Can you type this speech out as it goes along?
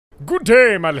Good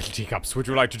day, my little teacups. Would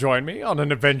you like to join me on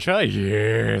an adventure?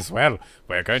 Yes, well,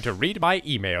 we're going to read my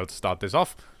email to start this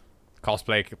off.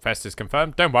 Cosplay Fest is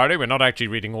confirmed. Don't worry, we're not actually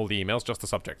reading all the emails, just the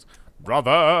subjects.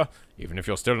 Brother, even if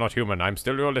you're still not human, I'm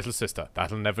still your little sister.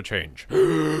 That'll never change.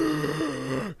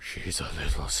 She's a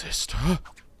little sister?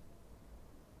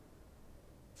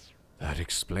 That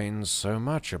explains so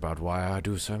much about why I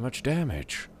do so much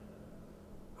damage.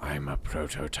 I'm a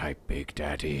prototype Big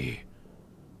Daddy.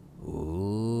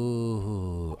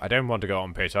 Ooh. I don't want to go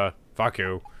on, Peter. Fuck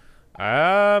you.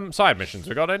 Side missions.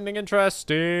 We got anything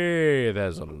interesting?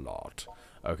 There's a lot.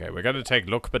 Okay, we're gonna take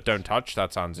look but don't touch.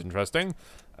 That sounds interesting.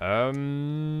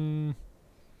 Common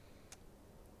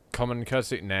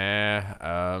courtesy? Nah.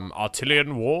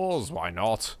 Artillian Wars? Why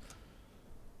not?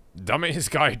 Dummies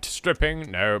Guide to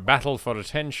Stripping? No. Battle for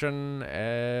Attention?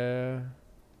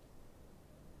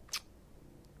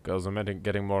 Girls are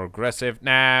getting more aggressive?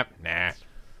 Nah. Nah.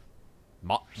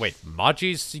 Wait,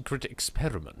 Margie's Secret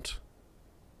Experiment?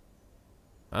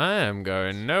 I am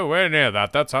going nowhere near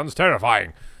that. That sounds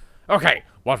terrifying. Okay,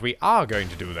 what we are going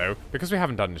to do, though, because we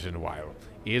haven't done it in a while,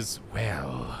 is,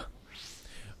 well,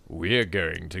 we're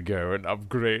going to go and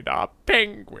upgrade our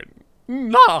penguin.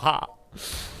 Nah.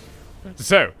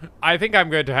 So, I think I'm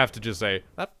going to have to just say,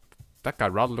 that guy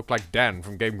rather looked like Dan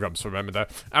from Game Grumps, remember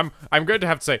that? I'm going to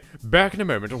have to say, back in a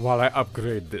moment while I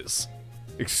upgrade this.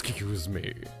 Excuse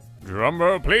me.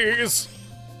 Drumroll, please.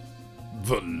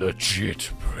 The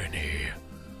legit Brenny.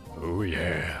 Oh,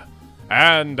 yeah.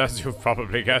 And as you've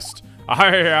probably guessed, I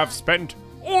have spent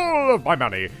all of my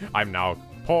money. I'm now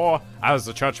poor as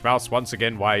a church mouse. Once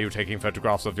again, why are you taking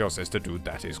photographs of your sister? Dude,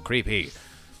 that is creepy.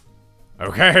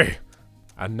 Okay.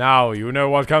 And now you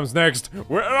know what comes next.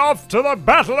 We're off to the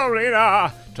battle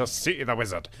arena to see the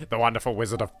wizard. The wonderful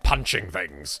wizard of punching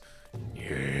things.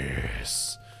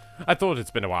 Yes. I thought it's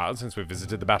been a while since we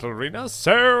visited the battle arena,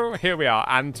 so here we are.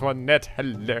 Antoinette,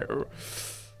 hello.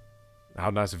 How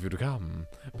nice of you to come.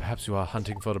 Perhaps you are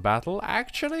hunting for a battle?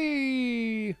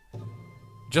 Actually...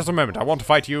 Just a moment, I want to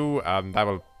fight you. That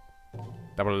will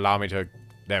allow me to...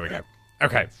 There we go.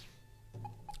 Okay.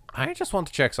 I just want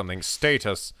to check something.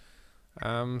 Status.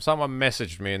 Someone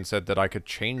messaged me and said that I could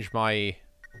change my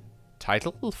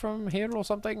title from here or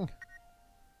something.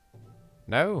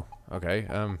 No? Okay,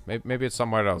 maybe it's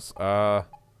somewhere else.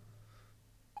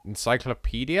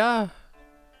 Encyclopedia?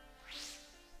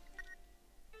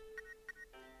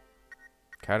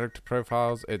 Character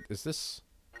profiles. Is this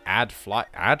ad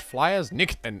flyers?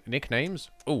 Nicknames?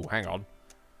 Oh, hang on.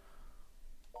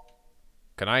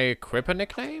 Can I equip a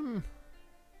nickname?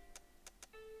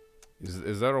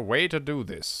 Is there a way to do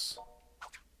this?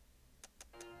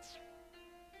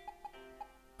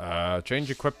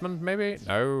 Change equipment, maybe?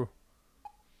 No.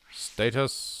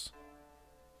 Status.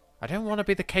 I don't want to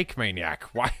be the cake maniac.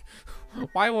 Why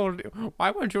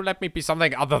won't you let me be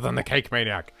something other than the cake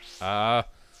maniac? So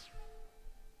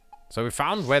we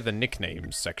found where the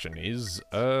nicknames section is,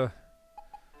 but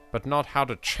not how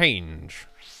to change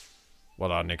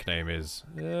what our nickname is.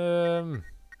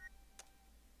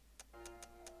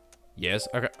 Yes,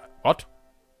 okay. What?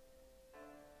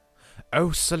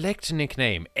 Oh, select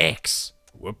nickname. X.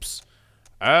 Whoops.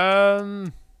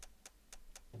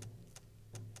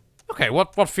 Okay,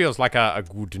 what feels like a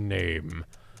good name?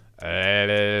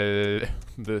 The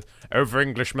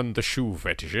OverEnglishMan the shoe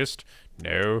fetishist?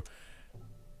 No.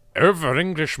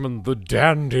 OverEnglishMan the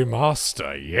dandy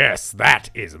master. Yes, that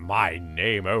is my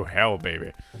name. Oh, hell,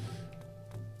 baby.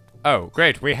 Oh,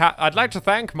 great. I'd like to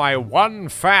thank my one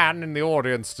fan in the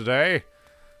audience today,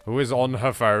 who is on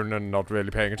her phone and not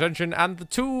really paying attention, and the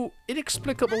two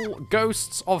inexplicable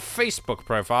ghosts of Facebook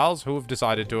profiles who have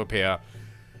decided to appear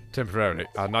temporarily.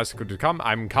 Nice and good to come.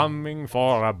 I'm coming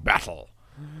for a battle.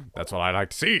 That's what I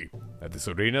like to see. At this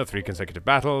arena, 3 consecutive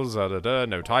battles, no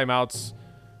timeouts.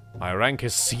 My rank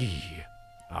is C.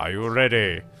 Are you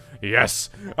ready? Yes,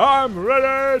 I'm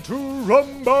ready to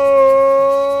rumble!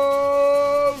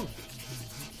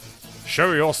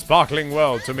 Show your sparkling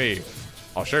world to me.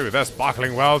 I'll show you their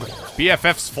sparkling world.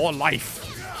 BFFs for life.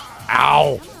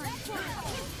 Ow!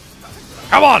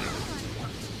 Come on!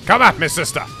 Come at me,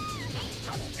 sister!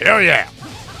 Hell yeah!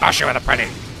 Bash you with a penny!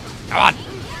 Come on!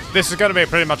 This is going to be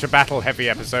pretty much a battle-heavy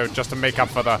episode, just to make up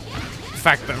for the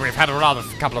fact that we've had a rather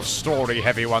couple of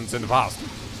story-heavy ones in the past.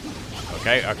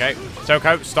 Okay, okay.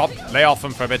 Toko, stop. Lay off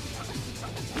them for a bit.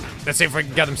 Let's see if we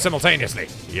can get them simultaneously.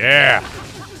 Yeah!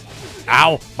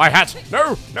 Ow! My hat!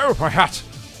 No! No, my hat!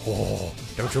 Oh,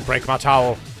 don't you break my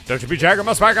towel. Don't you be Jagger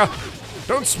my swagger.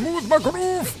 Don't smooth my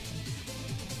groove.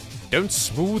 Don't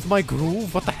smooth my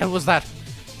groove? What the hell was that?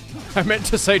 I meant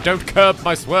to say don't curb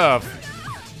my swerve.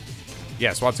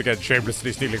 Yes, once again,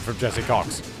 shamelessly stealing from Jesse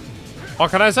Cox.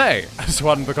 What can I say? As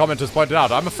one of the commenters pointed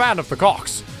out, I'm a fan of the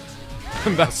cocks.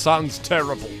 That sounds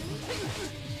terrible.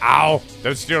 Ow!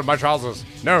 Don't steal my trousers.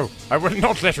 No, I will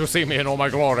not let you see me in all my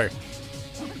glory.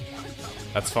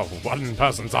 That's for one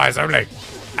person's eyes only,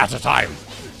 at a time.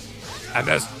 And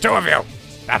there's two of you.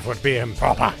 That would be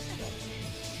improper.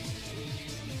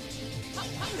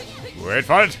 Wait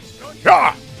for it.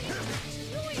 Yeah!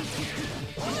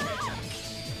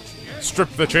 Strip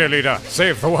the cheerleader.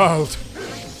 Save the world.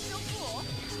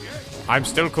 I'm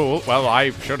still cool. Well, I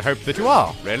should hope that you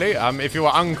are, really. If you were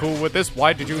uncool with this,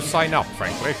 why did you sign up,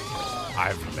 frankly?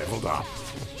 I've leveled up.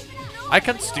 I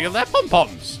can steal their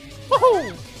pom-poms.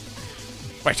 Woohoo!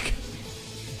 Wait.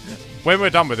 When we're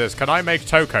done with this, can I make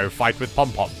Toko fight with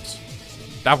pom-poms?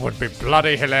 That would be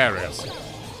bloody hilarious.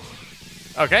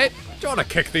 Okay. Do you want to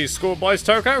kick these schoolboys,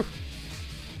 Toko?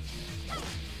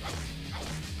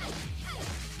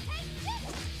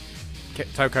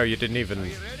 Toko, you didn't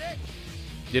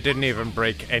even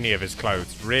break any of his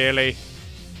clothes. Really?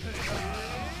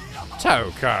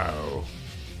 Toko.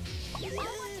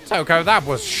 Toko, that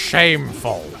was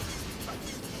shameful.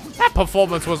 That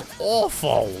performance was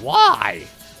awful. Why?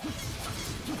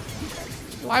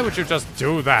 Why would you just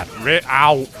do that?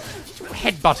 Ow.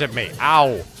 Headbutted me.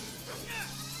 Ow.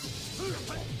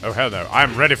 Oh, hell no.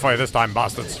 I'm ready for you this time,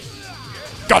 bastards.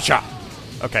 Gotcha!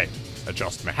 Okay.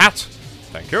 Adjust my hat.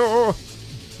 Thank you.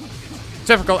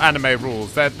 Typical anime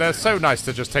rules. They're so nice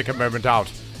to just take a moment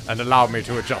out and allow me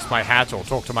to adjust my hat or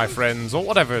talk to my friends or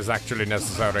whatever is actually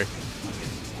necessary.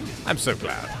 I'm so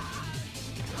glad.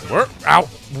 Work. Ow.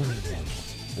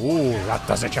 Ooh, that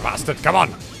does it, you bastard. Come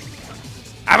on.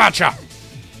 How about ya?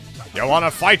 You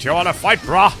wanna fight? You wanna fight,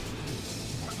 brah?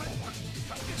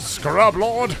 Scrub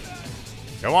lord.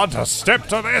 You want to step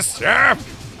to this, yeah?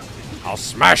 I'll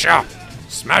smash you.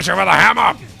 Smash you with a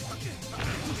hammer.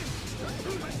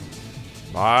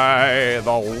 By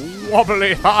the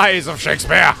wobbly thighs of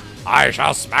Shakespeare, I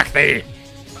shall smack thee.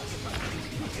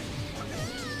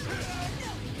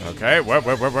 Okay,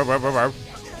 whoa.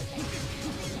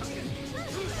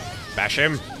 Bash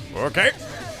him. Okay.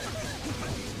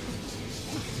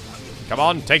 Come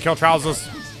on, take your trousers.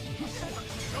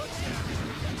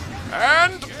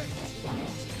 And...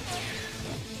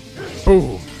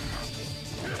 boom.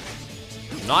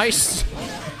 Nice.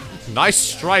 Nice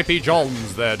stripy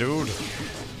johns there, dude.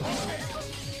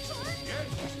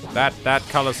 That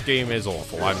color scheme is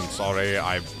awful. I'm sorry.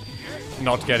 I'm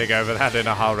not getting over that in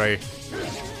a hurry.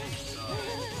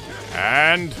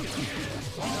 And...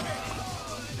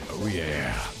 oh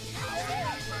yeah.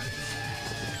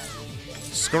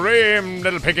 Scream,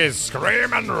 little piggies.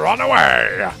 Scream and run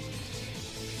away.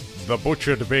 The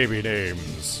butchered baby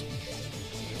names.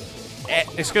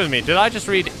 Excuse me, did I just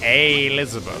read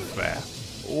Elizabeth there?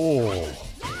 Oh.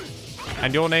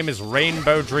 And your name is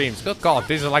Rainbow Dreams. Good God,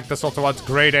 these are like the sort of ones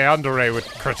Grade A Under A would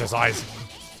criticize.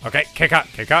 Okay, kick up,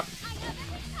 kick up.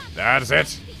 That's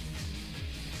it.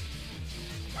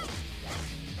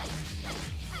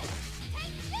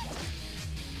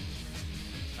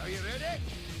 Are you ready?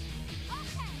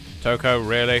 Toko,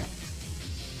 really?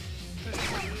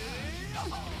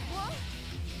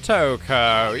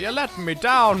 Toko, you let me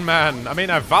down, man. I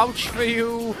mean, I vouched for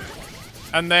you.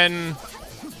 And then...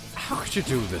 how could you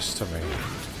do this to me?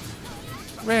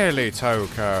 Really,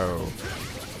 Toko?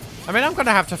 I mean, I'm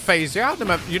gonna have to phase you out in a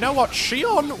moment. You know what?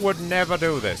 Shion would never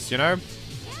do this, you know?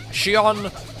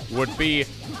 Shion would be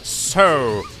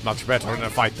so much better in a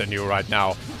fight than you right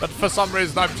now. But for some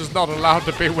reason, I'm just not allowed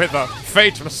to be with her.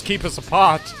 Fate must keep us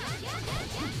apart.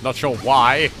 Not sure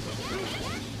why.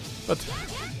 But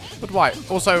why?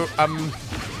 Also,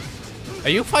 are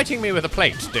you fighting me with a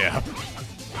plate, dear?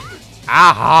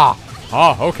 Aha!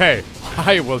 Ah, okay.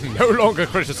 I will no longer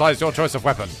criticize your choice of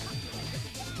weapon.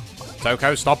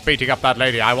 Toko, stop beating up that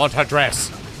lady. I want her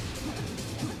dress.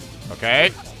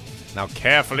 Okay. Now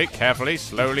carefully,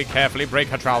 slowly, carefully break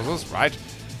her trousers, right?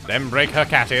 Then break her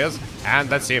cat ears, and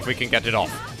let's see if we can get it off.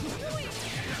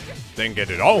 Then get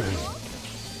it on.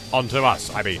 Onto us,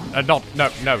 I mean. No,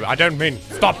 I don't mean...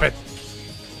 stop it!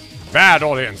 Bad,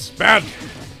 audience. Bad!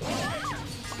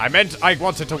 I meant I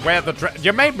wanted to wear the dress.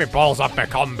 You made me balls up my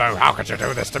combo. How could you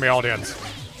do this to me, audience?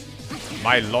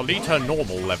 My Lolita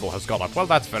normal level has gone up. Well,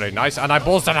 that's very nice. And I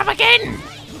balls it up again!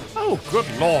 Oh, good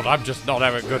lord. I'm just not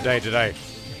having a good day today.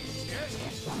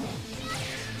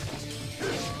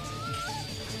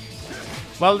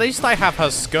 Well, at least I have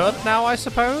her skirt now, I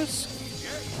suppose.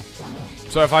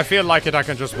 So if I feel like it, I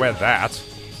can just wear that.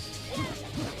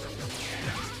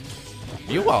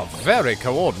 You are very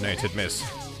coordinated, miss.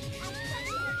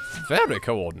 Very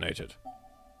coordinated.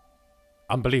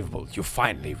 Unbelievable. You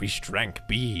finally reached rank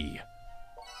B.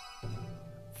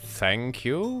 thank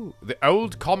you. The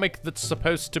old comic that's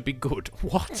supposed to be good.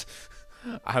 What?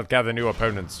 I'll gather new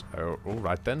opponents. Oh,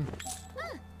 alright then.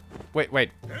 Wait.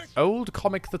 Old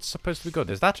comic that's supposed to be good.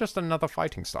 Is that just another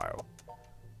fighting style?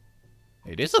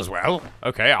 It is as well.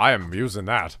 Okay, I am using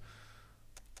that.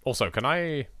 Also, can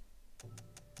I...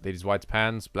 Ladies' white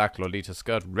pants, black Lolita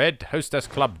skirt, red hostess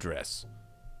club dress.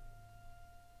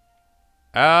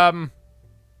 I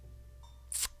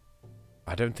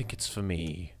don't think it's for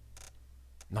me.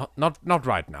 Not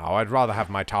right now. I'd rather have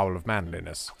my towel of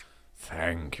manliness.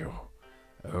 Thank you.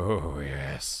 Oh,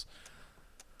 yes.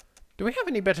 Do we have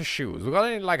any better shoes? We got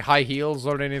any, like, high heels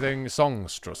or anything?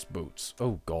 Songstress boots.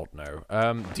 Oh, God, no.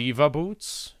 Diva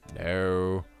boots?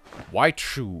 No. White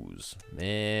shoes?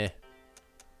 Meh.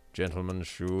 Gentleman's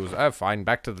shoes. Oh, fine.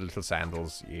 Back to the little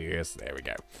sandals. Yes, there we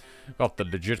go. Got the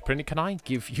legit print. Can I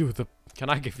give you the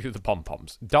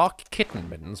pom-poms? Dark kitten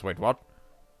mittens. Wait, what?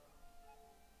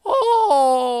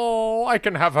 Oh, I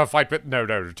can have her fight with... No,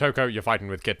 Toko, you're fighting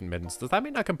with kitten mittens. Does that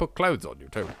mean I can put clothes on you,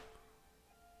 too?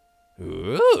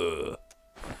 Ooh.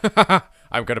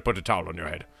 I'm going to put a towel on your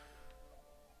head.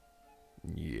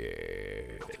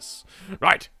 Yes.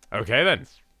 Right. Okay, then.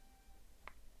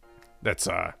 Let's,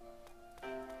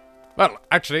 Well,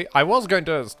 actually, I was going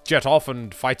to jet off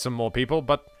and fight some more people,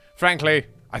 but frankly,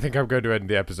 I think I'm going to end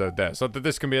the episode there, so that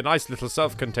this can be a nice little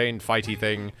self-contained fighty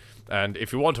thing, and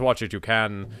if you want to watch it, you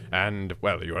can, and,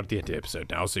 well, you're at the end of the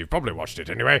episode now, so you've probably watched it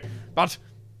anyway, but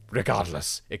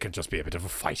regardless, it can just be a bit of a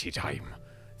fighty time.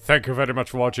 Thank you very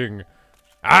much for watching,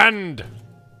 and...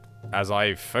 as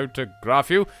I photograph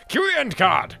you, cue the end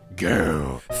card!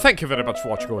 Go! Thank you very much for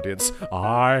watching, audience.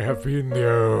 I have been the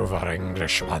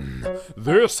Over-Englishman.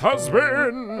 This has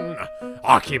been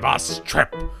AKIBA'S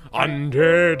trip,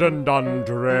 undead and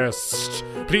undressed.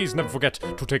 Please never forget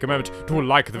to take a moment to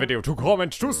like the video, to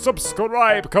comment, to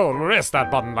subscribe. Caress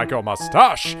that button like your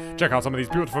mustache. Check out some of these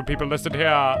beautiful people listed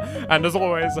here. And as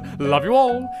always, love you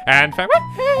all, and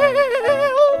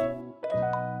farewell!